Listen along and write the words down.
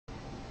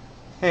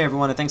Hey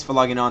everyone, and thanks for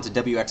logging on to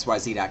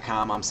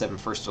WXYZ.com. I'm 7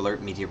 First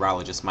Alert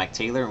meteorologist Mike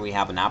Taylor, and we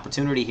have an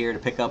opportunity here to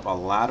pick up a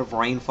lot of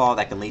rainfall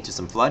that can lead to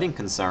some flooding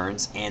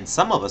concerns, and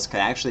some of us could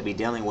actually be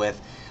dealing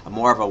with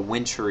more of a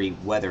wintry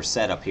weather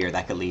setup here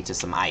that could lead to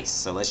some ice.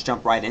 So let's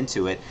jump right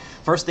into it.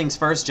 First things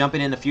first,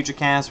 jumping into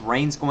Futurecast,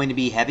 rain's going to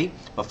be heavy,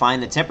 but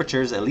find the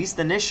temperatures, at least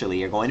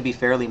initially, are going to be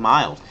fairly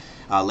mild.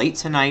 Late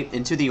tonight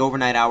into the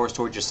overnight hours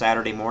towards your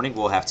Saturday morning,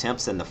 we'll have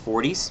temps in the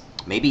 40s,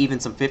 maybe even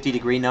some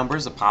 50-degree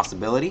numbers, a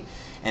possibility.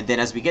 And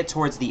then as we get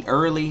towards the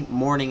early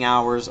morning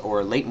hours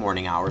or late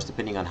morning hours,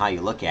 depending on how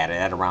you look at it,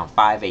 at around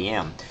 5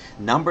 a.m.,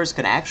 numbers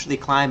could actually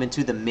climb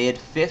into the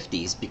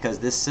mid-50s because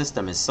this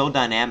system is so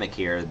dynamic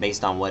here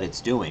based on what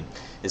it's doing.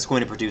 It's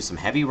going to produce some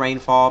heavy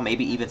rainfall,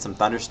 maybe even some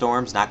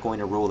thunderstorms, not going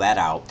to rule that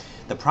out.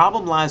 The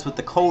problem lies with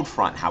the cold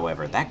front,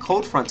 however. That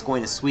cold front's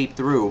going to sweep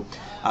through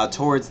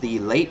towards the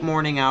late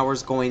morning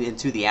hours going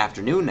into the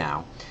afternoon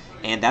now.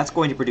 And that's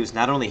going to produce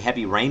not only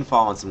heavy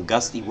rainfall and some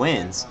gusty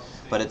winds,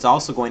 but it's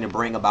also going to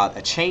bring about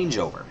a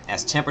changeover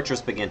as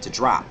temperatures begin to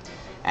drop.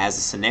 As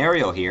a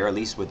scenario here, at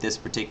least with this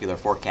particular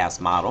forecast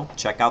model,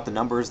 check out the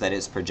numbers that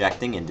it's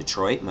projecting in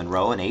Detroit,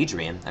 Monroe, and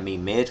Adrian. I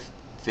mean,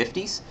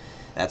 mid-50s,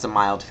 that's a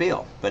mild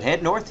feel. But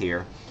head north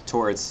here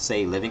towards,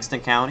 say,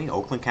 Livingston County,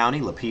 Oakland County,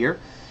 Lapeer,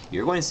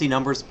 you're going to see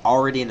numbers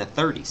already in the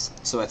 30s.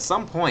 So at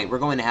some point, we're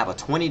going to have a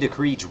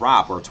 20-degree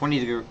drop or a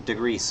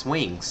 20-degree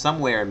swing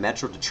somewhere in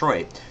Metro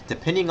Detroit.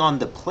 Depending on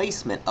the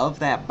placement of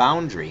that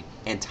boundary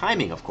and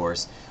timing, of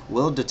course,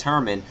 will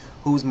determine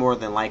who's more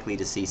than likely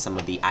to see some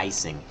of the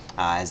icing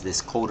as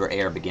this colder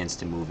air begins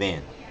to move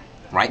in.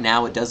 Right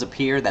now, it does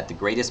appear that the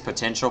greatest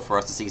potential for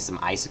us to see some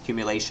ice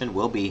accumulation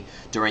will be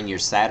during your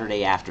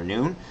Saturday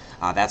afternoon.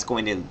 That's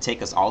going to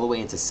take us all the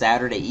way into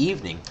Saturday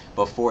evening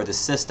before the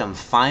system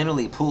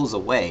finally pulls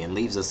away and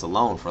leaves us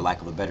alone, for lack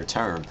of a better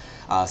term,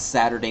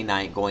 Saturday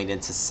night going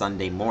into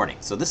Sunday morning.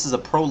 So this is a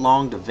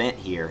prolonged event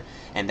here,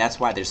 and that's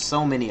why there's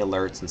so many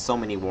alerts and so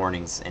many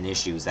warnings and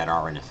issues that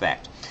are in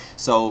effect.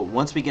 So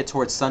once we get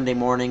towards Sunday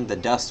morning, the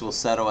dust will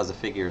settle as a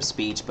figure of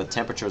speech, but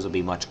temperatures will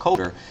be much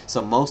colder.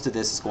 So most of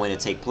this is going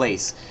to take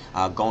place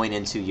going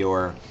into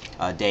your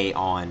day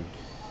on,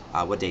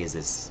 what day is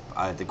this?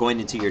 Going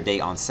into your day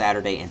on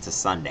Saturday into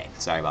Sunday.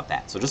 Sorry about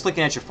that. So just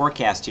looking at your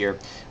forecast here,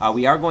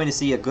 we are going to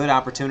see a good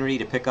opportunity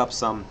to pick up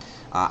some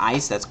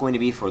ice. That's going to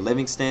be for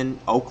Livingston,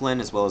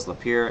 Oakland, as well as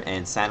Lapeer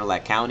and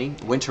Sanilac County.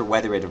 Winter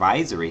weather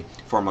advisory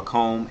for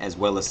Macomb as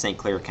well as St.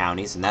 Clair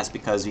counties, and that's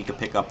because you could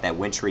pick up that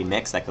wintry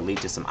mix that could lead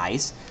to some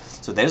ice.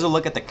 So there's a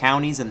look at the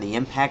counties and the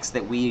impacts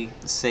that we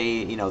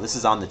say, this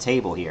is on the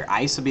table here.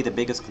 Ice will be the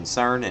biggest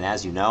concern, and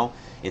as you know,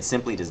 it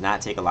simply does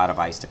not take a lot of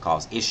ice to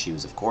cause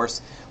issues, of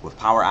course, with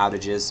power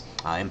outages,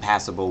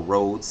 impassable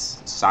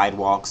roads,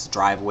 sidewalks,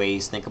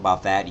 driveways. Think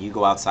about that. You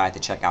go outside to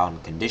check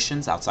out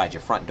conditions outside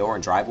your front door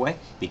and driveway.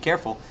 Be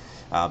careful,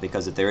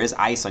 because if there is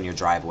ice on your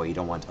driveway, you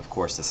don't want, of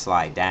course, to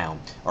slide down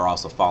or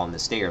also fall in the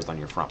stairs on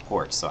your front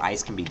porch. So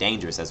ice can be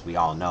dangerous, as we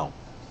all know.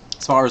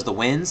 As far as the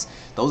winds,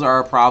 those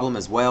are a problem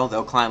as well.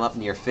 They'll climb up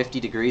near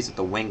 50 degrees with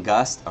the wind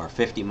gust, or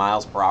 50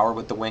 miles per hour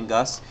with the wind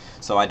gust.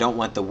 So I don't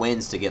want the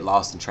winds to get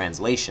lost in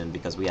translation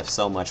because we have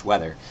so much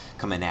weather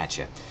coming at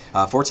you.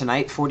 For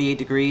tonight, 48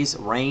 degrees,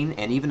 rain,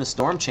 and even a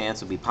storm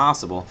chance will be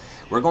possible.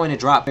 We're going to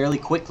drop fairly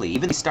quickly.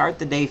 Even if we start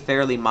the day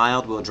fairly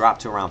mild, we'll drop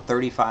to around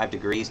 35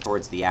 degrees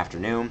towards the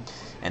afternoon.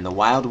 And the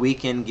wild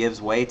weekend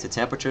gives way to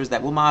temperatures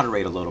that will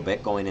moderate a little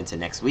bit going into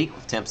next week,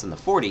 with temps in the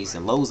 40s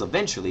and lows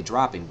eventually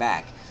dropping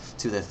back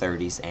to the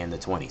 30s and the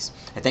 20s.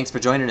 And thanks for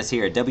joining us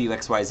here at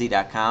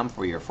WXYZ.com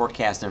for your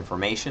forecast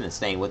information and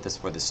staying with us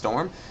for the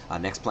storm.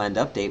 Next planned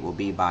update will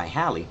be by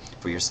Hallie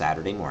for your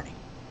Saturday morning.